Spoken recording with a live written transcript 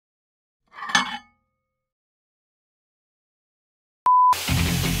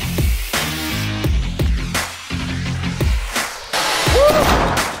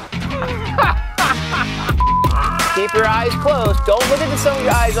keep your eyes closed. Don't look at some of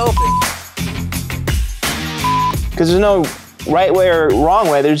your eyes open. Because there's no right way or wrong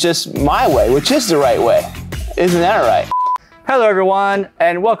way. There's just my way, which is the right way. Isn't that right? Hello everyone,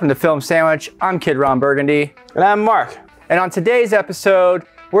 and welcome to Film Sandwich. I'm Kid Ron Burgundy. And I'm Mark. And on today's episode,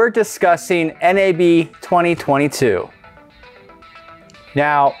 we're discussing NAB 2022.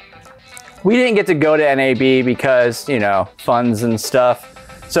 Now, we didn't get to go to NAB because, you know, funds and stuff.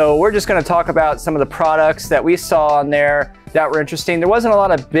 So we're just gonna talk about some of the products that we saw on there that were interesting. There wasn't a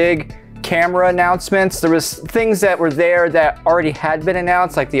lot of big camera announcements. There was things that were there that already had been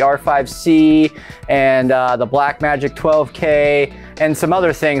announced, like the R5C and the Blackmagic 12K and some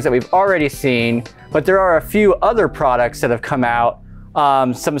other things that we've already seen. But there are a few other products that have come out.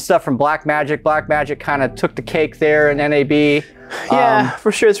 Some stuff from Blackmagic. Blackmagic kind of took the cake there in NAB. Yeah,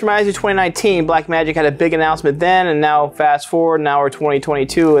 for sure. This reminds me of 2019. Blackmagic had a big announcement then, and now fast forward, now we're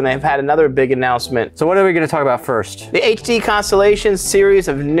 2022, and they've had another big announcement. So what are we going to talk about first? The HD Constellation series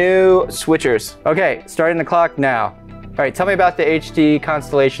of new switchers. Okay, starting the clock now. All right, tell me about the HD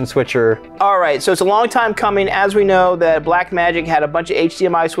Constellation switcher. All right, so it's a long time coming. As we know, that Blackmagic had a bunch of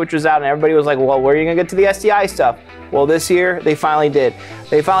HDMI switchers out, and everybody was like, well, where are you going to get to the SDI stuff? Well, this year, they finally did.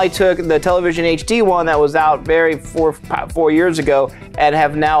 They finally took the television HD one that was out four years ago and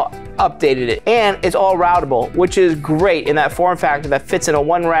have now updated it. And it's all routable, which is great in that form factor that fits in a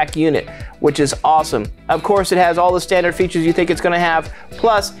one rack unit, which is awesome. Of course, it has all the standard features you think it's gonna have.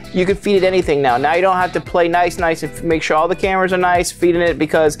 Plus, you can feed it anything now. Now you don't have to play nice and make sure all the cameras are nice feeding it,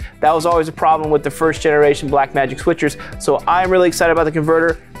 because that was always a problem with the first generation Blackmagic switchers. So I'm really excited about the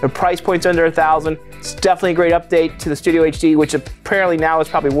converter. The price point's under $1,000. It's definitely a great update to the Studio HD, which apparently now is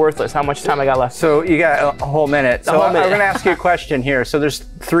probably worthless. How much time I got left? So you got a whole minute. So I'm gonna ask you a question here. So there's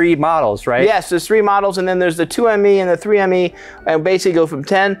 3 models, right? Yes, there's 3 models, and then there's the 2ME and the 3ME, and basically go from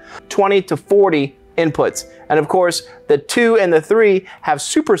 10, 20 to 40 inputs. And of course, the 2 and the 3 have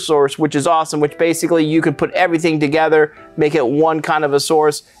super source, which is awesome, which basically you can put everything together, make it one kind of a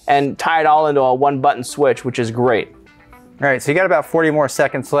source, and tie it all into a one button switch, which is great. All right, so you got about 40 more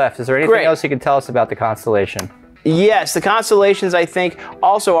seconds left. Is there anything else you can tell us about the Constellation? Yes, the Constellations, I think,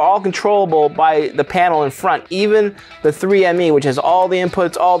 also are all controllable by the panel in front. Even the 3ME, which has all the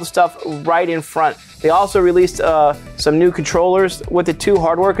inputs, all the stuff right in front. They also released some new controllers with the 2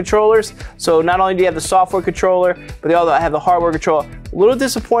 hardware controllers. So not only do you have the software controller, but they also have the hardware controller. A little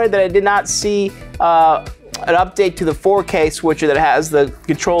disappointed that I did not see an update to the 4K switcher that has the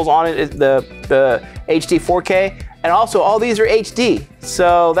controls on it, the HD 4K. And also, all these are HD,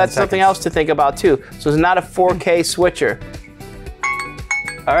 so that's something else to think about too. So it's not a 4K switcher.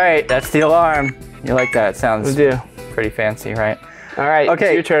 All right, that's the alarm. You like that? It sounds pretty fancy, right? All right,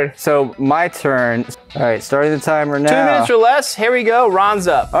 okay, it's your turn. So my turn. All right, starting the timer now. 2 minutes or less, here we go, Ron's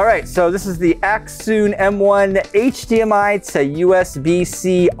up. All right, so this is the Axoon M1 HDMI to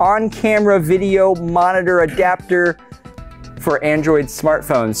USB-C on-camera video monitor adapter for Android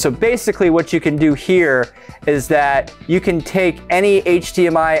smartphones. So basically what you can do here is that you can take any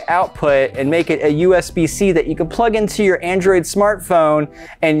HDMI output and make it a USB-C that you can plug into your Android smartphone,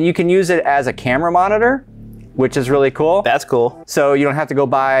 and you can use it as a camera monitor, which is really cool. That's cool. So you don't have to go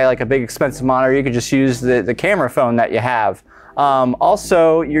buy like a big expensive monitor. You can just use the camera phone that you have.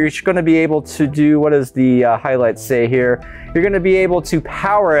 Also, you're going to be able to do, what does the highlights say here? You're going to be able to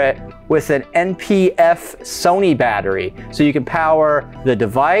power it with an NPF Sony battery. So you can power the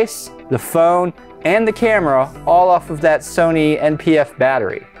device, the phone, and the camera all off of that Sony NPF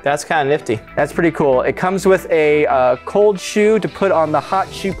battery. That's kind of nifty. That's pretty cool. It comes with a cold shoe to put on the hot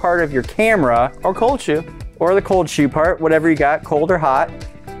shoe part of your camera. Or cold shoe. Or the cold shoe part, whatever you got, cold or hot.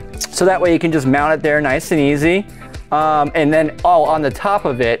 So that way you can just mount it there nice and easy. And then on the top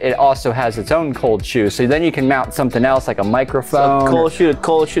of it, it also has its own cold shoe. So then you can mount something else like a microphone. So cold shoe to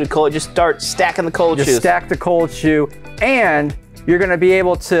cold shoe to cold. Just start stacking the cold shoes. Just stack the cold shoe. And you're going to be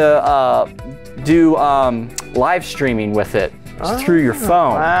able to do live streaming with it through your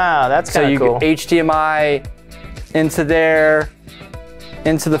phone. Wow, that's kind of cool. So you get HDMI into there,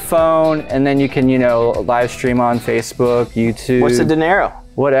 into the phone, and then you can, you know, live stream on Facebook, YouTube. What's the dinero?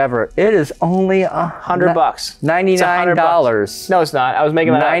 Whatever. It is only $100 bucks. $99. No, it's not. I was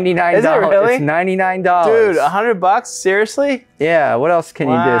making that up. $99. Is it really? It's $99. Dude, $100? Seriously? Yeah. What else can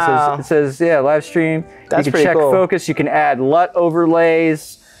you do? It says yeah, live stream. That's you can pretty check cool. focus. You can add LUT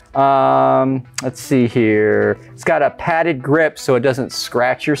overlays. Let's see here. It's got a padded grip so it doesn't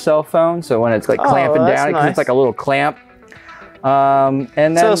scratch your cell phone. So when it's like clamping down, nice. it's like a little clamp. And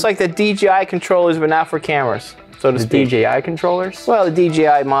then So it's like the DJI controllers, but not for cameras, so to the speak. DJI controllers. Well, the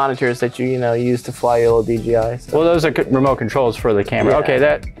DJI monitors that you use to fly your little DJI. So. Well, those are remote controls for the camera. Yeah.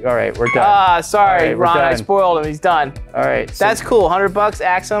 Okay, all right, we're done. Ah, sorry, All right, we're Ron, I done. spoiled him. He's done. All right. So, That's cool. $100,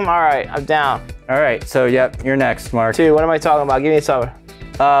 Axum. All right, I'm down. all right. So, yep, you're next, Mark. Dude, what am I talking about? Give me some.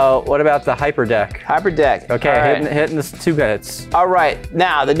 What about the Hyperdeck? Hyperdeck. Okay, All right. hitting the 2 bits. All right,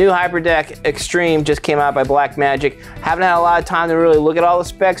 now the new Hyperdeck Extreme just came out by Blackmagic. Haven't had a lot of time to really look at all the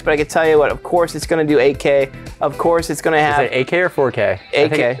specs, but I can tell you what, of course it's gonna do 8K. Of course it's gonna have... Is it 8K or 4K?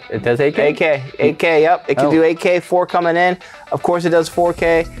 8K. It does 8K? 8K, yep. It can do 8K, 4 coming in. Of course it does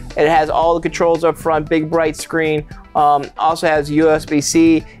 4K. It has all the controls up front, big bright screen. Also has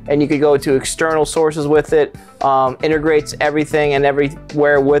USB-C, and you could go to external sources with it. Integrates everything and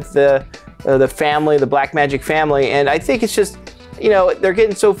everywhere with the family, the Blackmagic family. And I think it's just, they're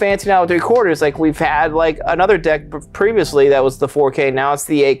getting so fancy now with the recorders. Like we've had like another deck previously that was the 4K, now it's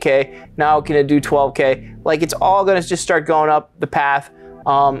the 8K, now it can do 12K. Like it's all gonna just start going up the path.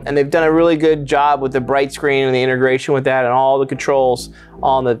 And they've done a really good job with the bright screen and the integration with that and all the controls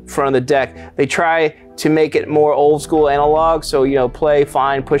on the front of the deck. They try to make it more old school analog, so play,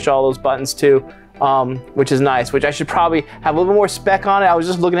 find, push all those buttons too. Which is nice, which I should probably have a little bit more spec on it. I was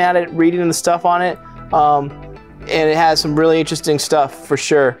just looking at it, reading the stuff on it, and it has some really interesting stuff for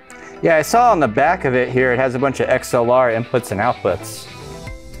sure. Yeah, I saw on the back of it here, it has a bunch of XLR inputs and outputs.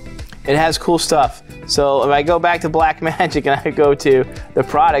 It has cool stuff. So if I go back to Blackmagic and I go to the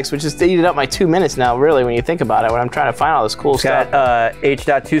products, which is eating up my 2 minutes now, really, when you think about it, when I'm trying to find all this cool stuff. Got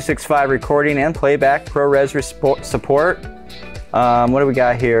H.265 recording and playback, ProRes support. What do we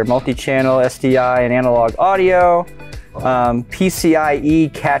got here? Multi-channel SDI and analog audio.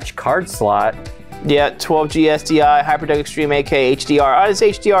 PCIe catch card slot. Yeah, 12G SDI, Hyperdeck Extreme 8K HDR. Oh, it's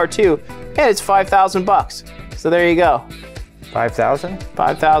HDR too, and it's $5,000. So there you go. 5,000?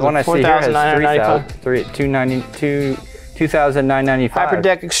 5,000. One I see here has 4,995. 2,995.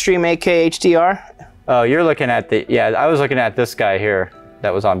 Hyperdeck Extreme 8K HDR. Oh, you're looking at I was looking at this guy here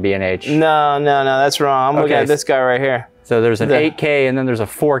that was on B&H. No, that's wrong. I'm looking at this guy right here. So there's an 8K and then there's a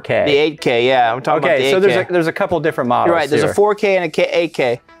 4K. The 8K, yeah. I'm talking about the 8K. Okay, so there's a couple different models. You're right. There's here. a 4K and a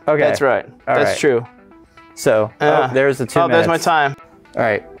 8K. Okay. That's right. That's true. So there's the 2 minutes. Oh, there's my time. All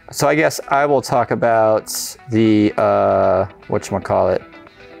right. So I guess I will talk about the whatchamacallit,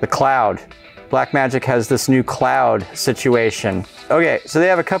 the cloud. Blackmagic has this new cloud situation. Okay, so they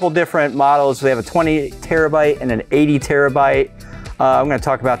have a couple different models. They have a 20 terabyte and an 80 terabyte. I'm going to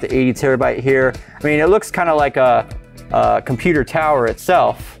talk about the 80 terabyte here. I mean, it looks kind of like a computer tower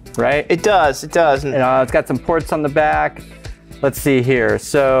itself, right? It does. It does. It's got some ports on the back. Let's see here.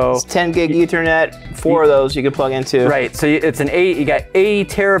 So it's 10 gig Ethernet. 4 of those you can plug into. Right. So it's you got 80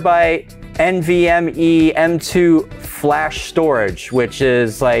 terabyte NVMe M2 flash storage, which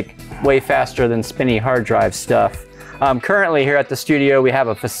is like way faster than spinny hard drive stuff. Currently here at the studio, we have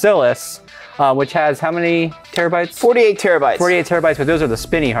a Facilis, which has how many terabytes? 48 terabytes. 48 terabytes, but those are the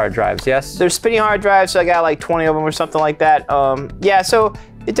spinny hard drives, yes? They're spinny hard drives, so I got like 20 of them or something like that. Yeah, so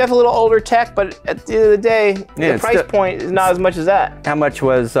it's definitely a little older tech, but at the end of the day, the price point is not as much as that. How much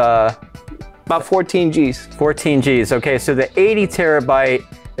was? About 14 Gs. 14 Gs, okay, so the 80 terabyte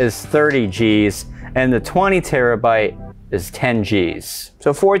is 30 Gs, and the 20 terabyte is 10 Gs.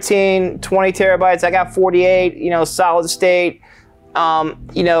 So 14, 20 terabytes, I got 48, solid state.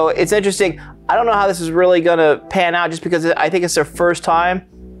 It's interesting. I don't know how this is really gonna pan out just because I think it's their first time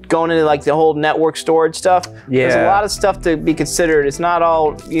going into like the whole network storage stuff. Yeah. There's a lot of stuff to be considered. It's not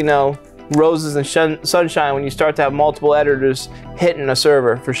all, roses and sunshine when you start to have multiple editors hitting a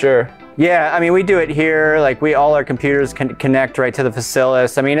server, for sure. Yeah, I mean, we do it here. Like all our computers can connect right to the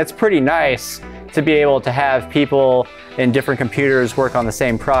Facilis. I mean, it's pretty nice to be able to have people in different computers work on the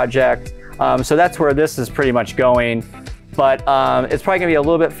same project. So that's where this is pretty much going. But it's probably gonna be a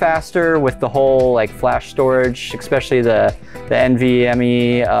little bit faster with the whole like flash storage, especially the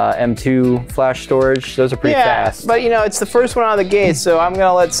NVMe M2 flash storage. Those are pretty fast. But it's the first one out of the gate, so I'm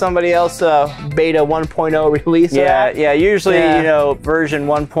gonna let somebody else beta 1.0 release that. Yeah, usually version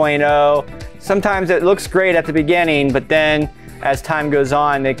 1.0. Sometimes it looks great at the beginning, but then as time goes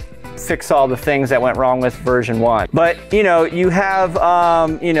on, they fix all the things that went wrong with version 1. But you have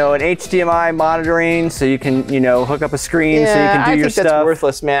an HDMI monitoring, so you can hook up a screen so you can do your stuff. I think that's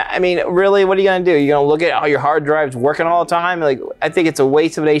worthless, man. I mean, really, what are you gonna do? You're gonna look at how your hard drive's working all the time? Like, I think it's a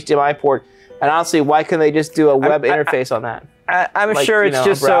waste of an HDMI port. And honestly, why couldn't they just do a web interface on that? I'm sure it's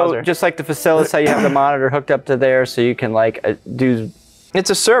just like the Facilis, how you have the monitor hooked up to there, so you can do.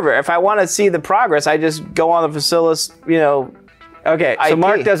 It's a server. If I want to see the progress, I just go on the Facilis, Okay, so IP.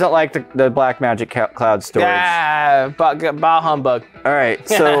 Mark doesn't like the Blackmagic cloud storage. Yeah, bah humbug. All right,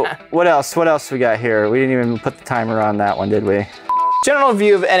 so what else? What else we got here? We didn't even put the timer on that one, did we? General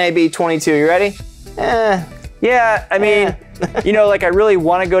view of NAB 22. You ready? Yeah, I mean, you know, like I really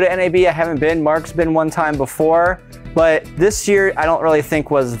want to go to NAB. I haven't been. Mark's been one time before. But this year, I don't really think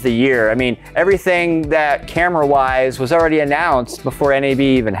was the year. I mean, everything that camera-wise was already announced before NAB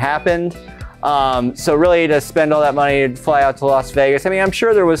even happened. So really to spend all that money to fly out to Las Vegas, I mean, I'm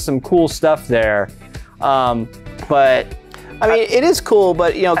sure there was some cool stuff there. But I mean, it is cool,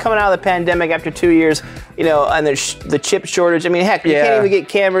 but you know, coming out of the pandemic after 2 years, you know, and the chip shortage. I mean, heck, you can't even get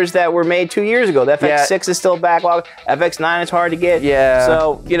cameras that were made 2 years ago. The FX6 is still backlogged. FX9 is hard to get. Yeah.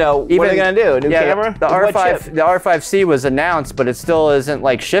 So you know, what are they gonna do? A new camera? The R5C was announced, but it still isn't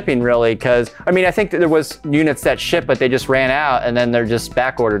like shipping really. Because I mean, I think that there was units that shipped, but they just ran out, and then they're just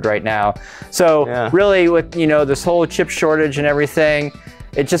back ordered right now. So really, with you know this whole chip shortage and everything.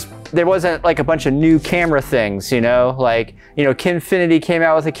 There wasn't like a bunch of new camera things, you know, like, you know, Kinfinity came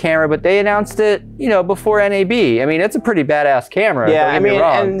out with a camera, but they announced it, you know, before NAB. I mean, it's a pretty badass camera. Yeah, I mean,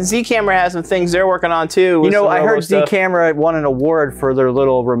 and Z Camera has some things they're working on too. You know, I heard Z Camera won an award for their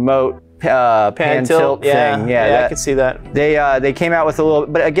little remote pan tilt thing. Yeah, I can see that. They came out with a little,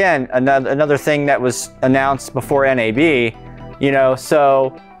 but again, another thing that was announced before NAB, you know,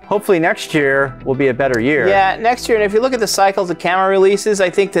 so. Hopefully next year will be a better year. Yeah, next year, and if you look at the cycles of camera releases, I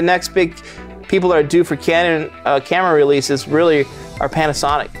think the next big people that are due for Canon camera releases really are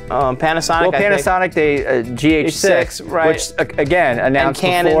Panasonic. Panasonic, GH6, right. Which again announced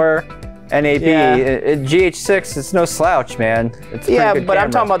before NAB. GH6, it's no slouch, man. It's a pretty good but camera.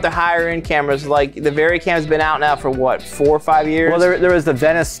 I'm talking about the higher end cameras. Like the VariCam's been out now for what, 4 or 5 years? Well, there was the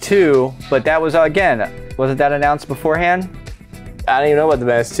Venice 2, but that was again, wasn't that announced beforehand? I don't even know about the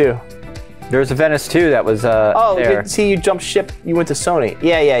Venice 2. There was a Venice 2 that was there. See, you jumped ship, you went to Sony.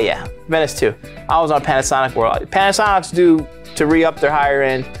 Yeah. Venice 2. I was on Panasonic world. Panasonic's due to re-up their higher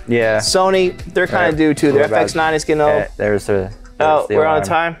end. Yeah. Sony, they're kind of due too. Their FX9 is getting old. We're on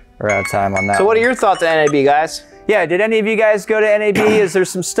time? We're out of time on that. So what are your thoughts on NAB, guys? Yeah, did any of you guys go to NAB? Is there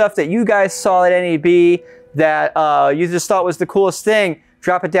some stuff that you guys saw at NAB that you just thought was the coolest thing?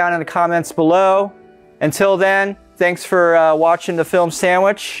 Drop it down in the comments below. Until then, thanks for watching the Film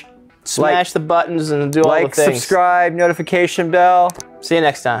Sandwich. Smash the buttons and do all the things. Like, subscribe, notification bell. See you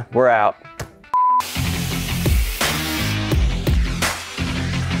next time. We're out.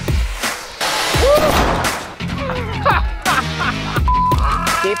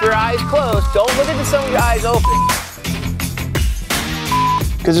 Keep your eyes closed. Don't look at some of your eyes open.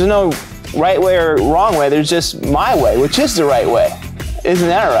 Because there's no right way or wrong way. There's just my way, which is the right way. Isn't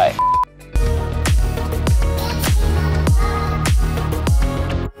that right?